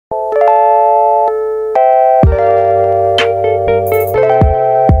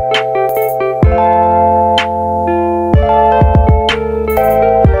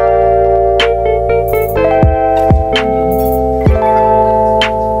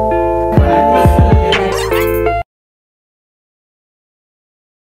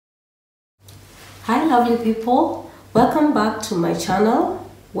lovely people, welcome back to my channel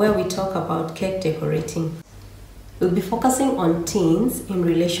where we talk about cake decorating. We'll be focusing on tins in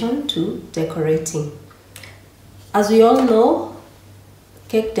relation to decorating. As we all know,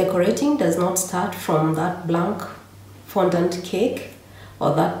 cake decorating does not start from that blank fondant cake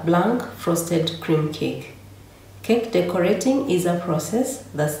or that blank frosted cream cake. Cake decorating is a process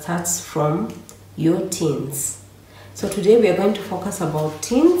that starts from your tins. So today we are going to focus about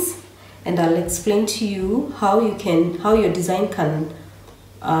tins, and I'll explain to you how your design can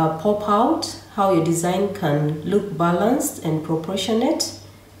pop out, how your design can look balanced and proportionate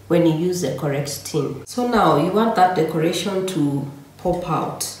when you use the correct tin. So now you want that decoration to pop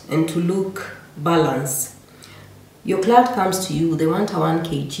out and to look balanced. Your client comes to you, they want a 1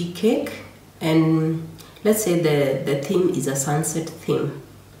 kg cake, and let's say the theme is a sunset theme.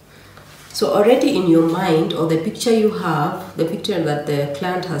 So already in your mind, or the picture you have, the picture that the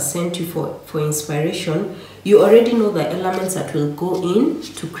client has sent you for inspiration, you already know the elements that will go in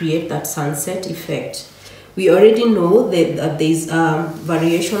to create that sunset effect. We already know that there's a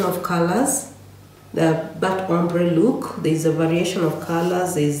variation of colors, that ombre look, there's a variation of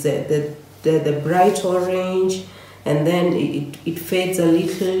colors, there's the bright orange, and then it fades a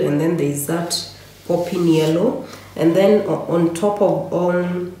little, and then there's that popping yellow, and then on top of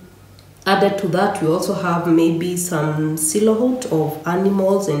added to that, we also have maybe some silhouette of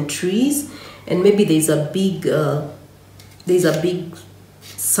animals and trees, and maybe there's a big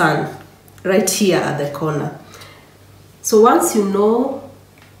sun right here at the corner. So once you know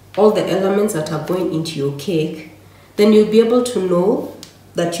all the elements that are going into your cake, then you'll be able to know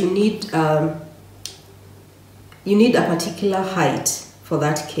that you need a particular height for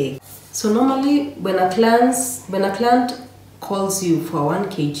that cake. So normally when a client calls you for a 1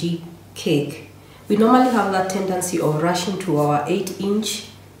 kg cake, we normally have that tendency of rushing to our 8-inch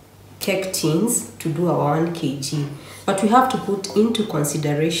cake tins to do our 1 kg. But we have to put into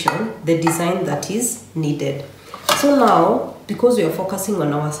consideration the design that is needed. So now, because we are focusing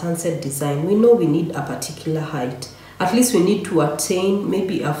on our sunset design, we know we need a particular height. At least we need to attain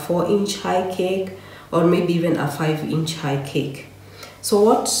maybe a 4-inch high cake, or maybe even a 5-inch high cake. So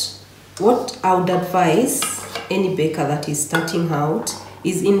what I would advise any baker that is starting out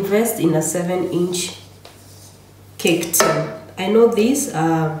is invest in a 7-inch cake tin. I know these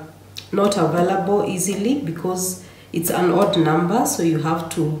are not available easily because it's an odd number, so you have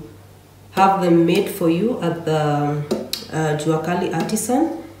to have them made for you at the Juakali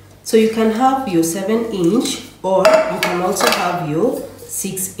Artisan. So you can have your 7-inch, or you can also have your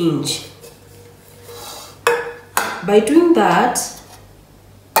 6-inch. By doing that,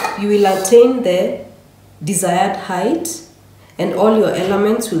 you will attain the desired height, and all your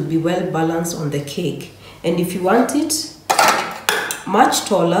elements will be well balanced on the cake. And if you want it much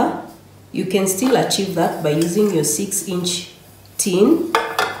taller, you can still achieve that by using your 6-inch tin,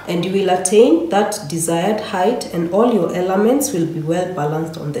 and you will attain that desired height, and all your elements will be well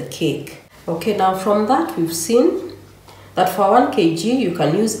balanced on the cake. Okay, now from that we've seen that for 1 kg you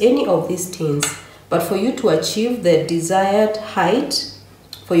can use any of these tins, but for you to achieve the desired height,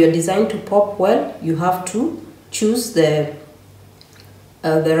 for your design to pop well, you have to choose the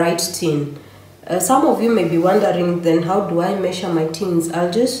right tin. Some of you may be wondering, then how do I measure my tins?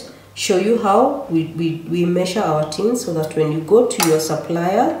 I'll just show you how we measure our tins, so that when you go to your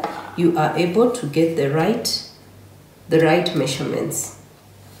supplier, you are able to get the right measurements.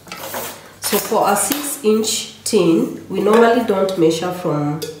 So for a 6-inch tin, we normally don't measure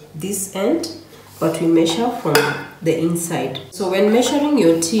from this end, but we measure from the inside. So when measuring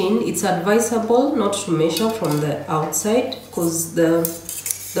your tin, it's advisable not to measure from the outside, because the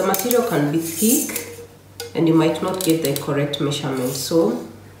material can be thick and you might not get the correct measurement. So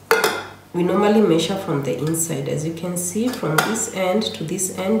we normally measure from the inside. As you can see, from this end to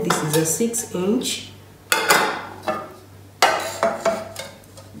this end, this is a 6-inch.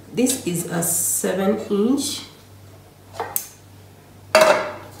 This is a 7-inch.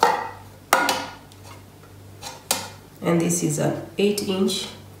 And this is an 8-inch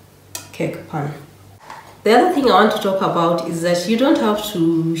cake pan. The other thing I want to talk about is that you don't have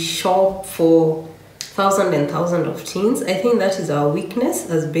to shop for thousands and thousands of tins. I think that is our weakness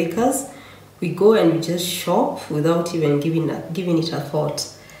as bakers. We go and we just shop without even giving it a thought.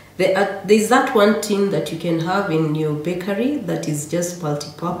 There's that one tin that you can have in your bakery that is just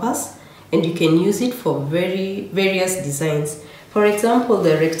multi-purpose, and you can use it for various designs. For example,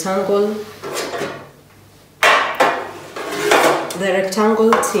 the rectangle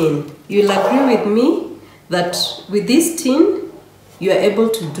tin. You'll agree with me that with this tin, you are able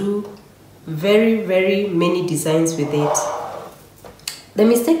to do very many designs with it. The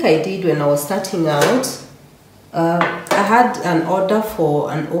mistake I did when I was starting out, I had an order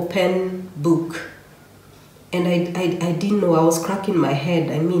for an open book, and I didn't know. I was cracking my head.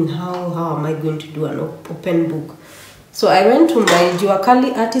 I mean, how am I going to do an open book? So I went to my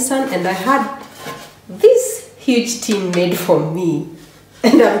Juakali artisan and I had this huge tin made for me.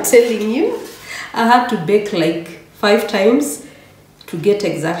 And I'm telling you, I had to bake like 5 times to get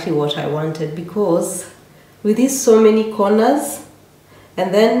exactly what I wanted, because with these so many corners,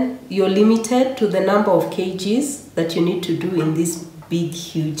 and then you're limited to the number of kgs that you need to do in this big,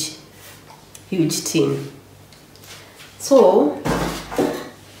 huge tin. So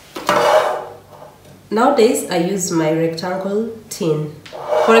nowadays I use my rectangle tin.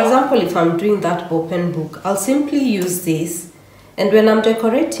 For example, if I'm doing that open book, I'll simply use this, and when I'm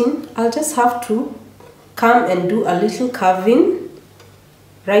decorating, I'll just have to come and do a little carving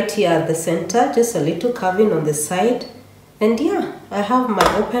right here at the center, just a little carving on the side, and yeah, I have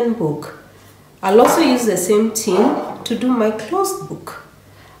my open book. I'll also use the same tin to do my closed book.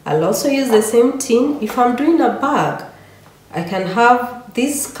 I'll also use the same tin if I'm doing a bag. I can have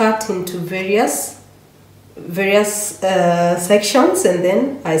this cut into various sections, and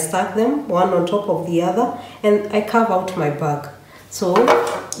then I stack them one on top of the other, and I carve out my bag. So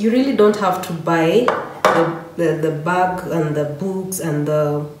you really don't have to buy the bag and the books and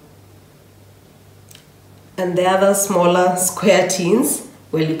the other smaller square tins.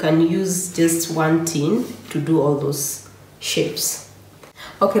 Well, you can use just one tin to do all those shapes.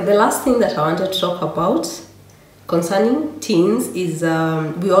 Okay, the last thing that I wanted to talk about concerning tins is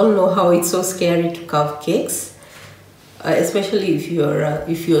we all know how it's so scary to carve cakes, especially if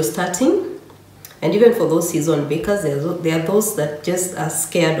you're starting. And even for those seasoned bakers, there are those that just are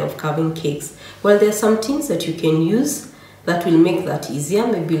scared of carving cakes. Well, there are some tins that you can use that will make that easier.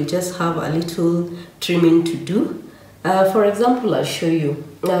 Maybe you'll just have a little trimming to do. For example, I'll show you.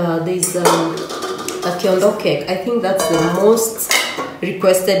 There's a kiondo cake. I think that's the most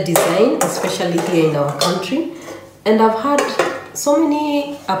requested design, especially here in our country. And I've had so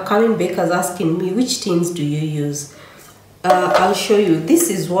many upcoming bakers asking me, which tins do you use? I'll show you. This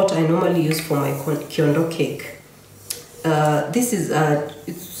is what I normally use for my kiondo cake. This is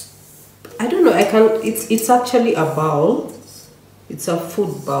I don't know. It's actually a bowl. It's a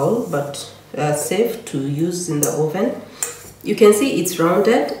food bowl, but safe to use in the oven. You can see it's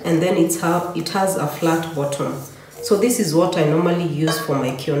rounded, and then it has a flat bottom. So this is what I normally use for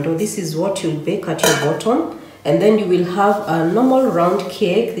my kiondo. This is what you'll bake at your bottom, and then you will have a normal round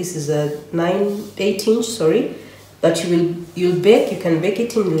cake. This is a 8 inch, sorry, that you'll bake. You can bake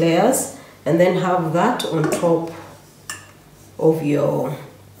it in layers, and then have that on top of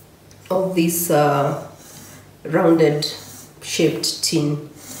this rounded shaped tin.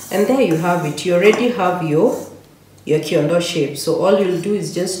 And there you have it. You already have your kiondo shape. So all you'll do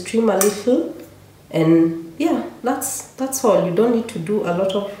is just trim a little, and yeah, that's all. You don't need to do a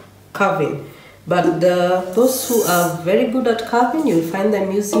lot of carving. But those who are very good at carving, you'll find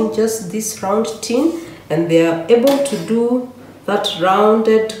them using just this round tin, and they are able to do that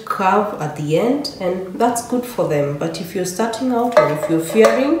rounded curve at the end, and that's good for them. But if you're starting out, or if you're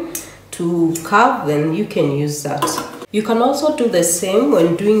fearing to carve, then you can use that. You can also do the same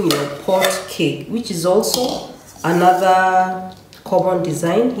when doing your pot cake, which is also another common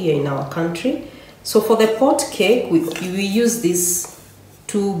design here in our country. So for the pot cake, we use these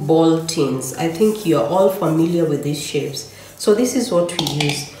 2 ball tins. I think you're all familiar with these shapes. So this is what we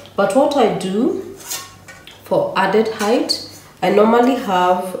use. But what I do for added height, I normally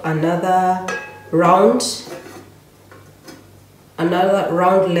have another round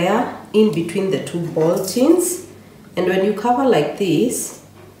layer in between the 2 ball tins. And when you cover like this,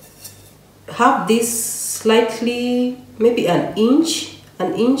 have this slightly, maybe an inch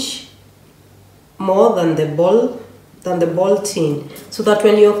more than the ball tin, so that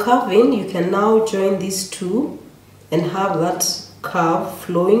when you're carving, you can now join these 2 and have that curve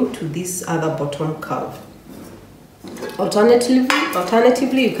flowing to this other bottom curve.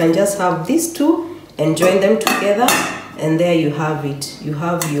 Alternatively, you can just have these 2 and join them together, and there you have it. You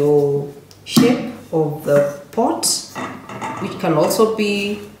have your shape of the pot, which can also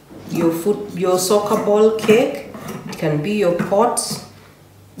be your soccer ball cake. It can be your pot.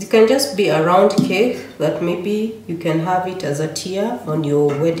 It can just be a round cake that maybe you can have it as a tier on your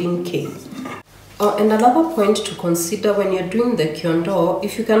wedding cake. And another point to consider when you're doing the kiondo,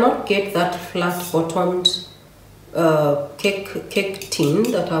 if you cannot get that flat bottomed cake tin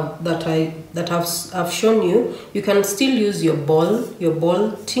that I've shown you, you can still use your ball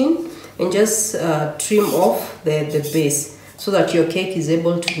tin and just trim off the base, so that your cake is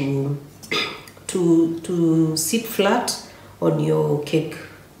able to sit flat on your cake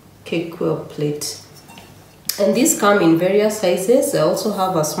plate. And these come in various sizes. I also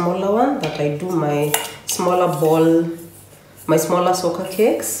have a smaller one that I do my smaller soccer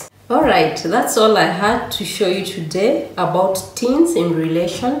cakes. Alright, that's all I had to show you today about tins in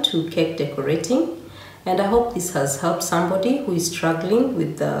relation to cake decorating. And I hope this has helped somebody who is struggling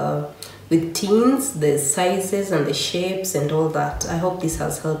with tins, the sizes and the shapes and all that. I hope this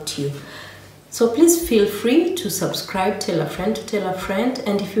has helped you. So please feel free to subscribe, tell a friend to tell a friend.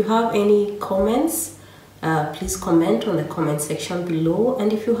 And if you have any comments, please comment on the comment section below.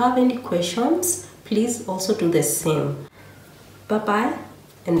 And if you have any questions, please also do the same. Bye-bye,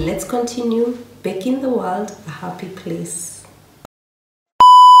 and let's continue making the world a happy place.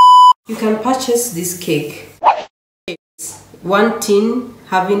 You can purchase this cake. One tin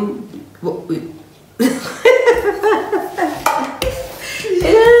having...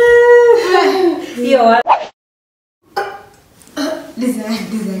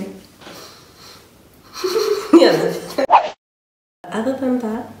 Design. Yes. Other than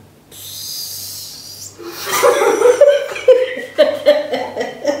that,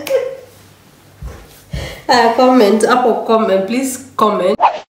 comment, please comment.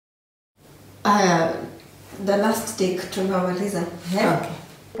 The last take tunamaliza.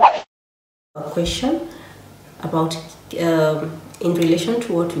 Okay. A question about in relation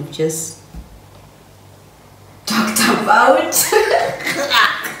to what we've just talked about.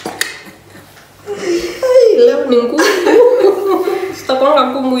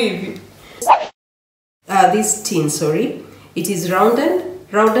 This tin, sorry, it is rounded.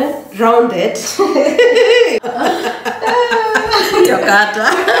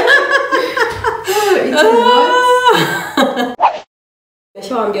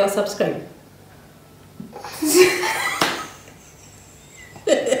 Show them your subscribe.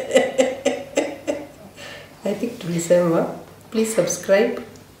 I think to December. Please subscribe.